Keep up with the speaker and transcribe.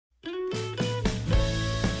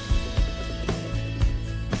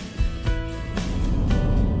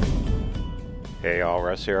Hey all,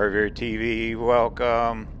 Russ here, RVerTV.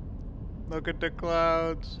 Welcome. Look at the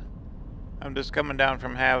clouds. I'm just coming down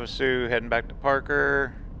from Havasu, heading back to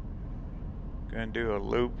Parker. Gonna do a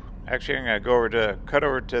loop. Actually, I'm gonna cut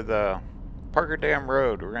over to the Parker Dam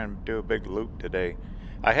Road. We're gonna do a big loop today.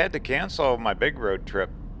 I had to cancel my big road trip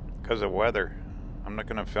because of weather. I'm not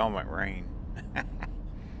gonna film it rain.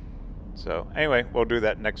 So anyway, we'll do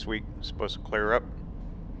that next week. It's supposed to clear up.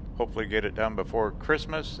 Hopefully get it done before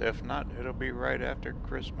Christmas. If not, it'll be right after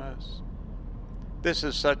Christmas. This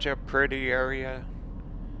is such a pretty area.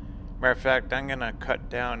 Matter of fact, I'm gonna cut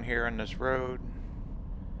down here on this road.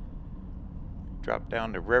 Drop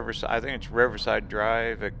down to Riverside. I think it's Riverside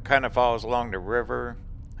Drive. It kind of follows along the river.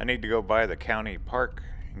 I need to go by the county park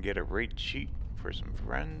and get a rate sheet for some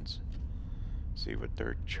friends. See what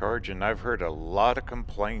they're charging. I've heard a lot of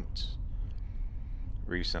complaints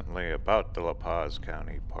recently about the LaPaz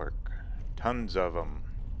County Park. Tons of them.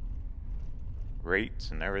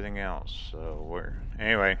 Rates and everything else. So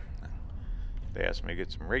anyway, they asked me to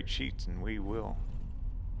get some rate sheets and we will.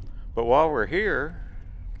 But while we're here,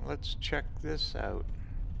 let's check this out.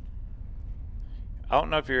 I don't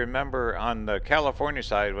know if you remember on the California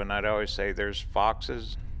side when I'd always say there's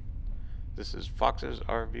Fox's. This is Fox's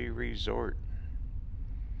RV Resort.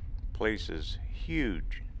 Place is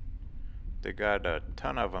huge. They got a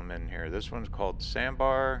ton of them in here. This one's called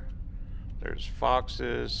Sandbar. There's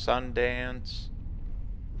Fox's, Sundance.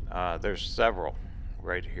 There's several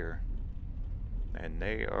right here. And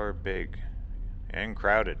they are big and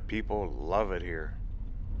crowded. People love it here.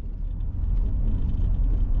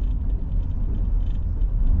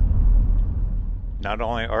 Not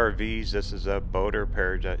only RVs, this is a boater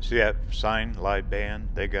paradise. See that sign, live band?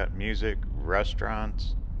 They got music,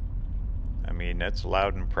 restaurants. I mean, it's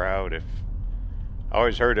loud and proud. I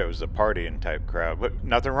always heard it was a partying type crowd, but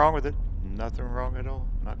nothing wrong with it. Nothing wrong at all.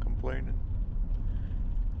 Not complaining.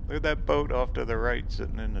 Look at that boat off to the right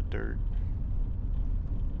sitting in the dirt.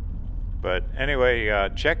 But anyway,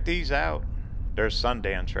 check these out. There's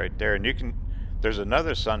Sundance right there, and there's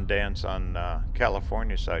another Sundance on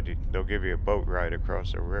California side. They'll give you a boat ride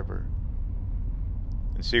across the river.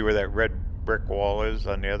 And see where that red brick wall is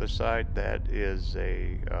on the other side? That is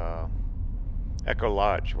a Echo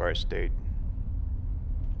Lodge where I stayed.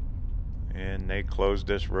 And they closed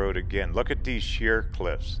this road again. Look at these sheer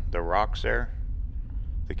cliffs. The rocks there,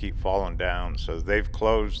 they keep falling down. So they've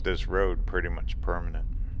closed this road pretty much permanent.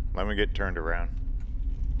 Let me get turned around.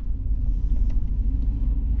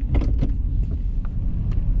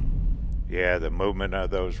 Yeah, the movement of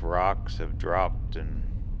those rocks have dropped, and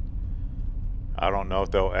I don't know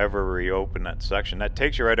if they'll ever reopen that section. That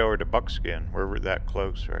takes you right over to Buckskin. We're that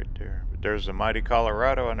close right there. But there's the mighty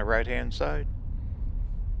Colorado on the right-hand side.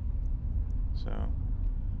 So,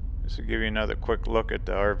 this will give you another quick look at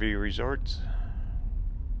the RV resorts.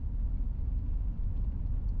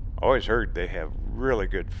 Always heard they have really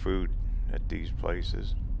good food at these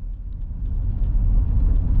places.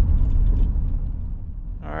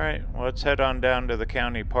 Alright, well, let's head on down to the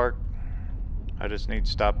county park. I just need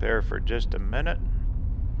to stop there for just a minute.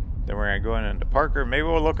 Then we're going to go into Parker. Maybe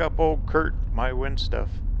we'll look up old Kurt, my win stuff.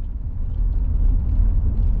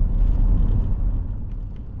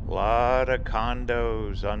 A lot of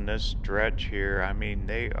condos on this stretch here. I mean,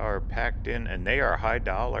 they are packed in, and they are high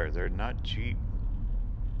dollar. They're not cheap.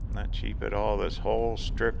 Not cheap at all. This whole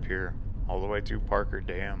strip here, all the way through Parker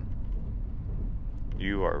Dam.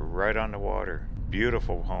 You are right on the water.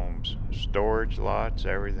 Beautiful homes, storage lots,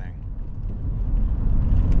 everything.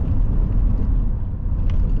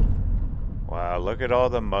 Wow, look at all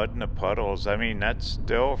the mud and the puddles. I mean, that's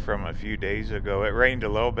still from a few days ago. It rained a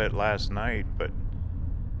little bit last night, but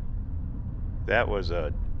that was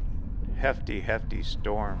a hefty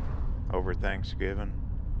storm over Thanksgiving.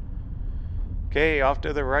 Okay, off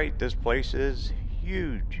to the right, this place is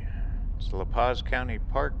huge. It's LaPaz County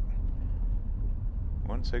Park.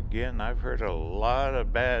 Once again, I've heard a lot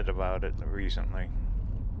of bad about it recently.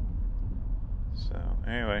 So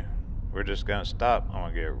anyway, we're just gonna stop. I'm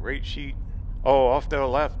gonna get a rate sheet. Oh, off to the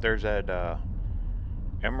left, there's that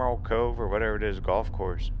Emerald Cove or whatever it is, golf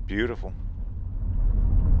course. Beautiful.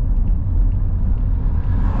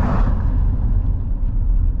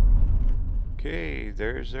 Okay,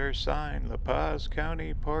 there's their sign, LaPaz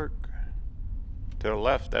County Park. To the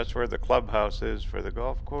left, that's where the clubhouse is for the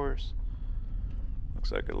golf course.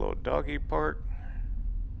 Looks like a little doggy park.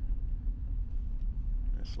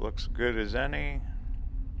 This looks good as any.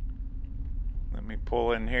 Let me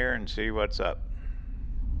pull in here and see what's up.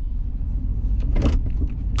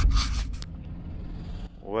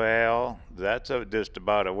 Well, that's just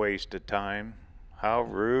about a waste of time. How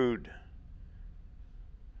rude.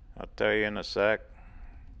 I'll tell you in a sec.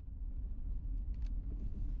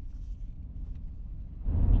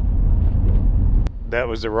 That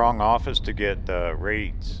was the wrong office to get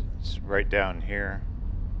rates. It's right down here.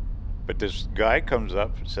 But this guy comes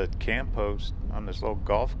up and said camp post on this little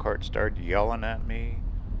golf cart, started yelling at me,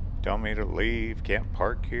 telling me to leave, can't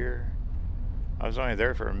park here. I was only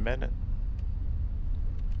there for a minute.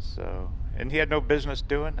 So, and he had no business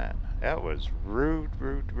doing that. That was rude,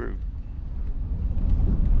 rude, rude.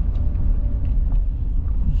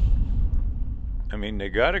 I mean, they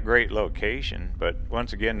got a great location, but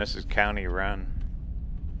once again, this is county run.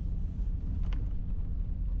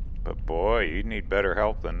 But boy, you need better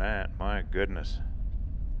help than that. My goodness.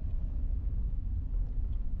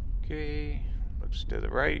 Okay, looks to the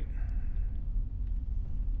right.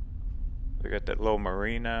 They got that little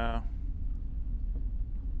marina.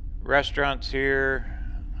 Restaurants here.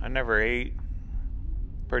 I never ate.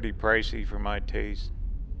 Pretty pricey for my taste.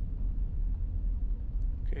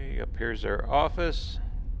 Okay, up here's their office.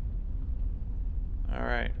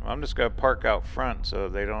 Alright, well, I'm just gonna park out front so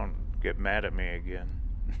they don't get mad at me again.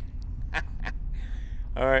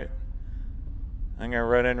 Alright, I'm gonna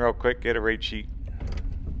run in real quick, get a rate sheet.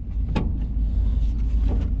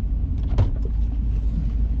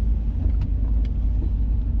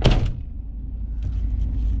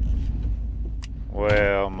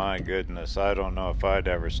 Well, my goodness, I don't know if I'd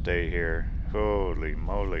ever stay here. Holy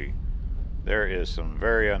moly. There is some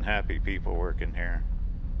very unhappy people working here.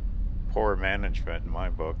 Poor management in my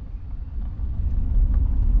book.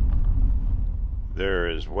 There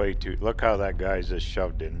is way too... Look how that guy's just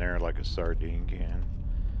shoved in there like a sardine can.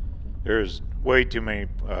 There's way too many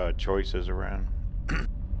choices around.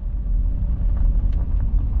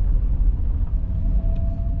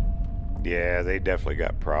 Yeah, they definitely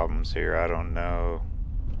got problems here. I don't know.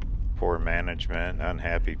 Poor management,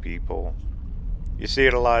 unhappy people. You see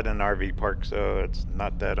it a lot in RV parks, though. It's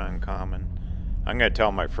not that uncommon. I'm going to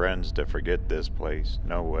tell my friends to forget this place.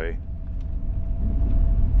 No way.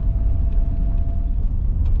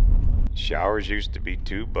 Showers used to be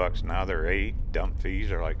 $2, now they're $8. Dump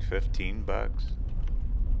fees are like $15.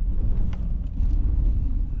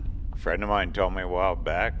 A friend of mine told me a while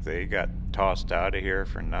back they got tossed out of here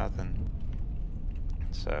for nothing.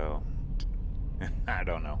 So, I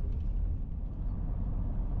don't know.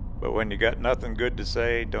 But when you got nothing good to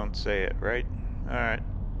say, don't say it, right? Alright,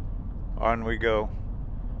 on we go.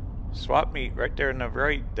 Swap meet right there on the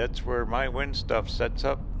right. That's where my wind stuff sets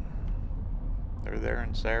up. They're there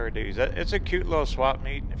on Saturdays. It's a cute little swap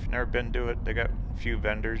meet. If you've never been to it, they got a few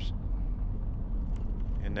vendors.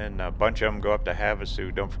 And then a bunch of them go up to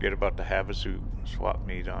Havasu. Don't forget about the Havasu swap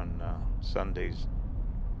meet on Sundays.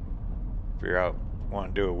 If you're out,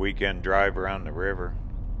 want to do a weekend drive around the river.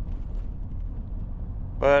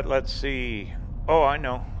 But let's see. Oh, I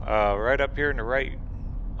know. Right up here on the right,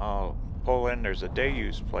 I'll pull in. There's a day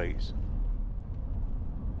use place.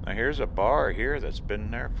 Now here's a bar here that's been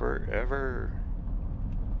there forever.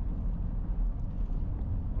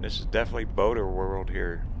 This is definitely boater world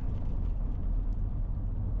here.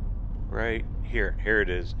 Right here. Here it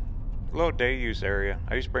is. A little day use area.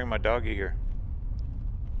 I used to bring my doggy here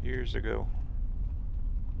years ago.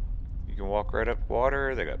 You can walk right up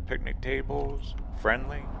water. They got picnic tables.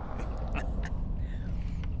 Friendly.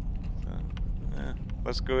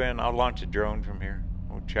 Let's go in. I'll launch a drone from here.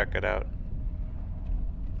 We'll check it out.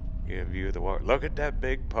 Get a view of the water. Look at that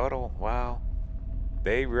big puddle. Wow.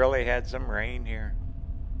 They really had some rain here.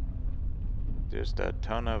 Just a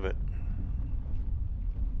ton of it.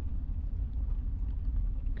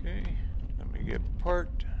 Okay. Let me get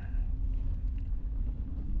parked.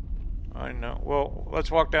 I know. Well, let's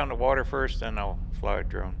walk down the water first, then I'll fly a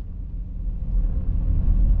drone.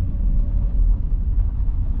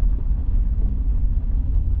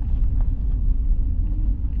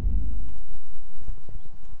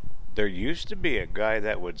 There used to be a guy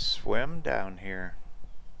that would swim down here.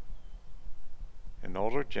 An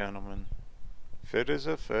older gentleman. Fit as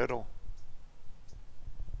a fiddle.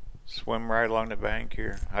 Swim right along the bank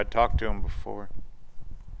here. I talked to him before.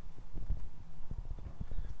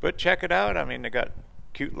 But check it out. I mean, they got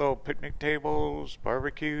cute little picnic tables,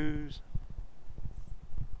 barbecues.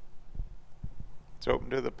 It's open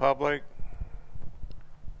to the public.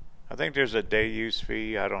 I think there's a day use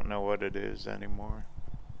fee. I don't know what it is anymore.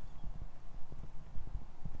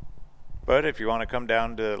 But if you want to come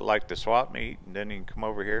down to like the swap meet, then you can come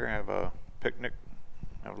over here, have a picnic,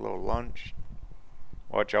 have a little lunch,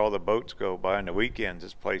 watch all the boats go by. On the weekends,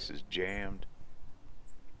 this place is jammed.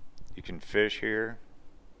 You can fish here.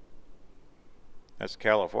 That's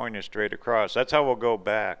California straight across. That's how we'll go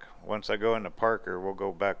back. Once I go into Parker, we'll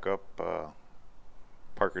go back up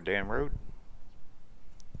Parker Dam Road.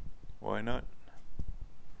 Why not?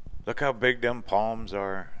 Look how big them palms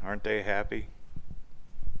are. Aren't they happy?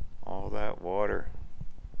 All that water.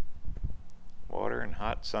 Water and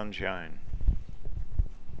hot sunshine.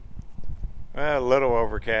 Well, a little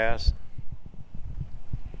overcast.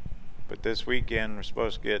 But this weekend we're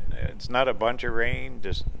supposed to get, it's not a bunch of rain,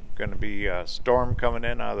 just going to be a storm coming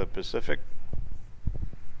in out of the Pacific.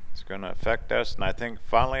 It's going to affect us, and I think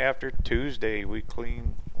finally after Tuesday we'll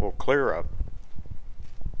clear up.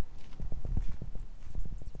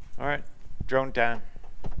 Alright, drone time.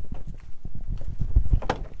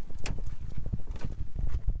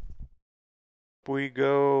 We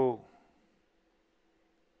go.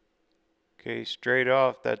 Okay, straight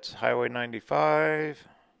off, that's Highway 95.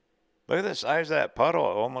 Look at the size of that puddle,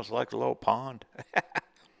 almost like a little pond.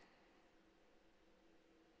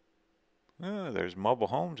 Oh, there's mobile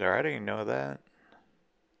homes there. I didn't know that.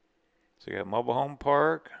 So you got mobile home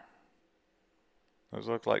park. Those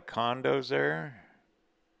look like condos there.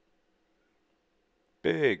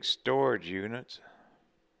 Big storage units.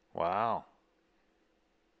 Wow.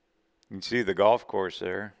 You can see the golf course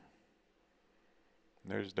there.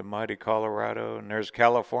 There's the mighty Colorado, and there's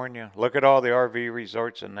California. Look at all the RV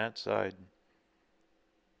resorts on that side.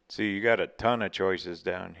 See, you got a ton of choices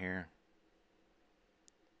down here.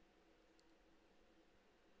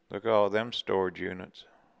 Look at all them storage units.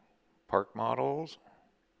 Park models.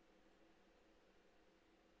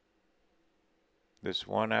 This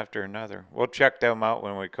one after another. We'll check them out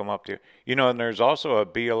when we come up to, you know, and there's also a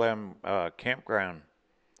BLM campground,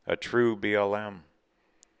 a true BLM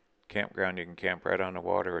campground. You can camp right on the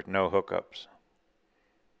water with no hookups.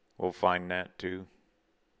 We'll find that too.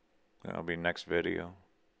 That'll be next video.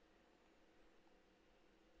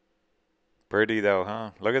 Pretty though,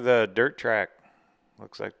 huh? Look at the dirt track.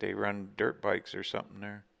 Looks like they run dirt bikes or something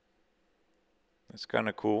there. That's kind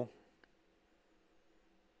of cool.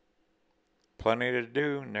 Plenty to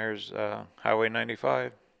do, and there's Highway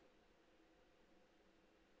 95.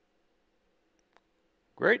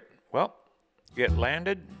 Great. Well, get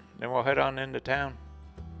landed, then we'll head on into town.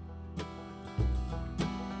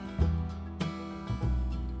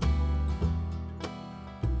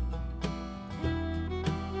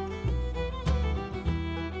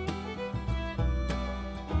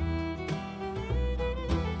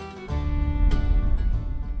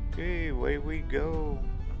 Okay, away we go.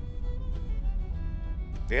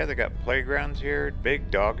 Yeah, they got playgrounds here, big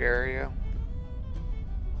dog area.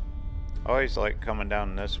 Always like coming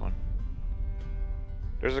down this one.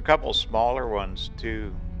 There's a couple smaller ones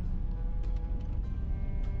too.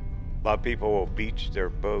 A lot of people will beach their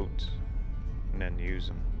boats and then use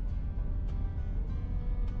them.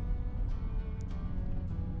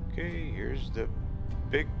 Okay, here's the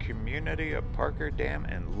big community of Parker Dam,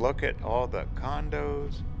 and look at all the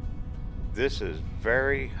condos. This is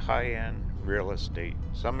very high-end real estate.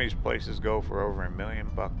 Some of these places go for over $1 million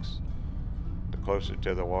the closer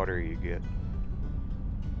to the water you get.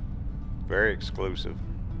 Very exclusive.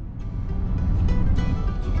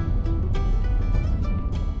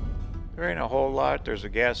 There ain't a whole lot. There's a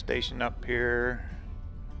gas station up here.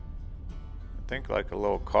 I think like a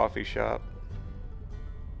little coffee shop.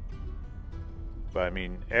 But I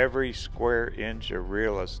mean, every square inch of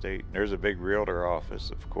real estate. There's a big realtor office,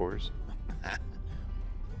 of course.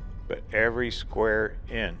 But every square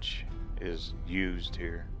inch is used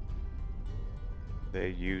here.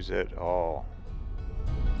 They use it all.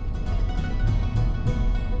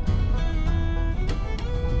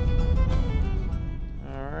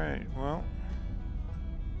 Alright, well,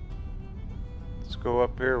 let's go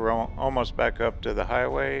up here. We're almost back up to the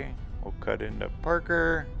highway. We'll cut into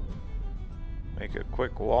Parker. Make a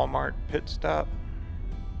quick Walmart pit stop.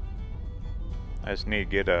 I just need to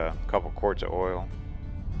get a couple quarts of oil.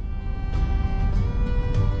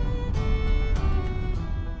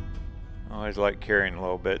 I always like carrying a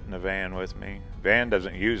little bit in the van with me. Van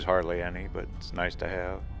doesn't use hardly any, but it's nice to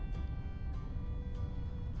have.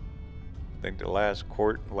 I think the last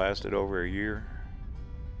quart lasted over a year.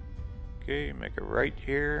 Okay, make a right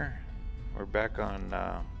here. We're back on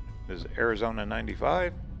this is Arizona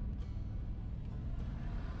 95.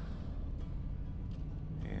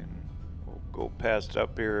 And we'll go past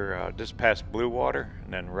up here, just past Blue Water,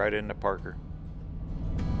 and then right into Parker.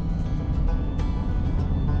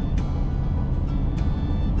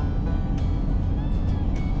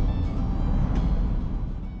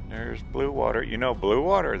 There's Blue Water. You know, Blue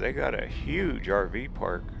Water, they got a huge RV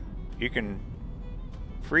park. You can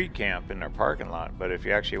free camp in their parking lot, but if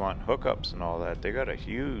you actually want hookups and all that, they got a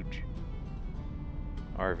huge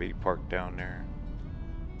RV park down there.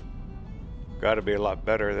 Got to be a lot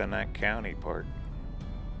better than that county park.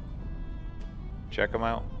 Check them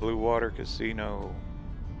out, Blue Water Casino.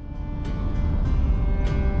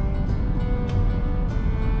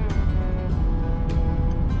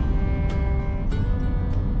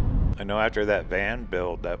 I know after that van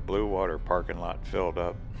build, that Blue Water parking lot filled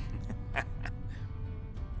up.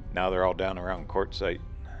 Now they're all down around Quartzsite.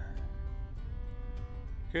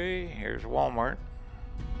 Okay, here's Walmart.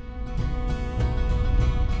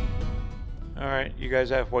 Alright, you guys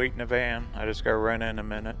have to wait in the van. I just gotta run in a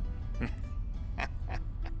minute.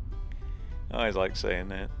 I always like saying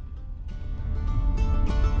that.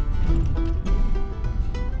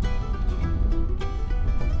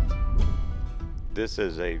 This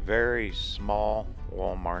is a very small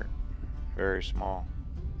Walmart. Very small.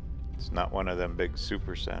 It's not one of them big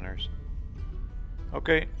super centers.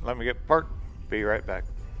 Okay, let me get parked. Be right back.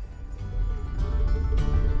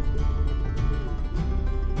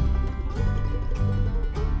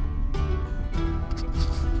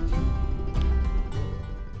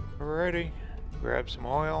 Alrighty, grab some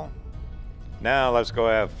oil. Now let's go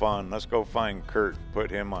have fun. Let's go find Kurt, put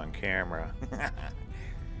him on camera.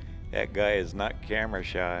 That guy is not camera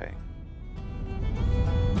shy.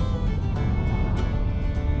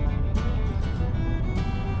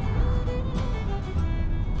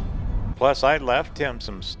 Plus, I left him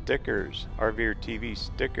some stickers, RVerTV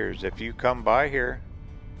stickers. If you come by here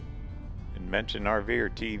and mention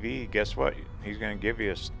RVerTV, guess what? He's going to give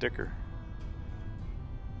you a sticker.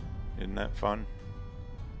 Isn't that fun?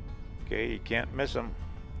 Okay, you can't miss him.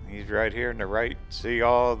 He's right here on the right. See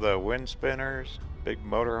all the wind spinners, big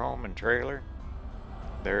motorhome and trailer?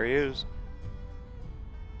 There he is.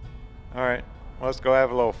 Alright, let's go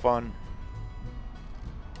have a little fun.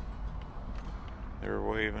 They're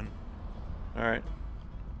waving. Alright,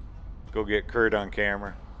 go get Kurt on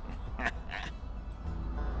camera.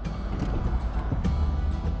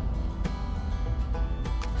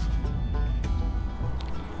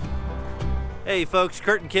 Hey folks,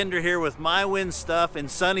 Kurt and Kendra here with My Wind Stuff in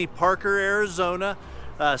sunny Parker, Arizona.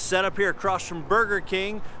 Set up here across from Burger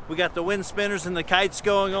King. We got the wind spinners and the kites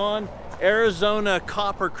going on. Arizona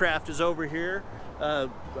Coppercraft is over here.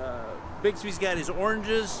 Bixby's got his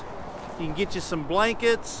oranges. He can get you some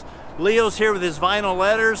blankets. Leo's here with his vinyl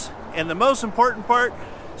letters. And the most important part,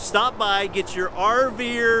 stop by, get your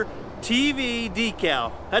RVerTV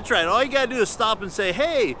decal. That's right, all you gotta do is stop and say,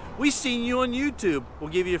 hey, we seen you on YouTube. We'll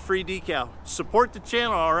give you a free decal. Support the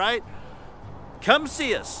channel, all right? Come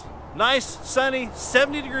see us. Nice, sunny,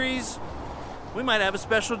 70 degrees. We might have a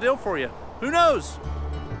special deal for you. Who knows?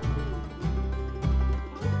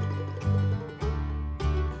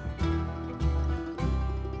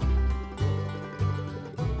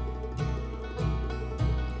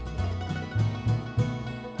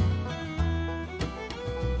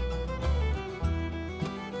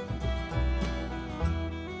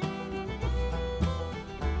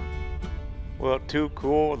 Well, too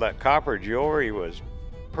cool. That copper jewelry was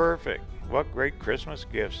perfect. What great Christmas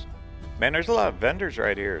gifts. Man, there's a lot of vendors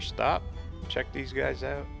right here. Stop. Check these guys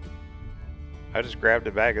out. I just grabbed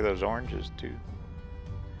a bag of those oranges too.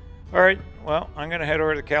 Alright, well, I'm going to head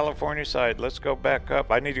over to the California side. Let's go back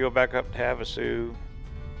up. I need to go back up to Havasu.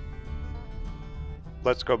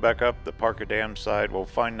 Let's go back up the Parker Dam side. We'll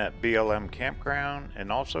find that BLM campground.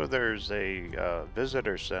 And also there's a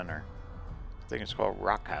visitor center. I think it's called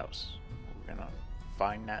Rock House. We're going to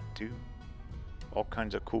find that too. All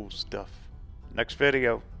kinds of cool stuff. Next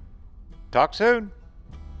video. Talk soon.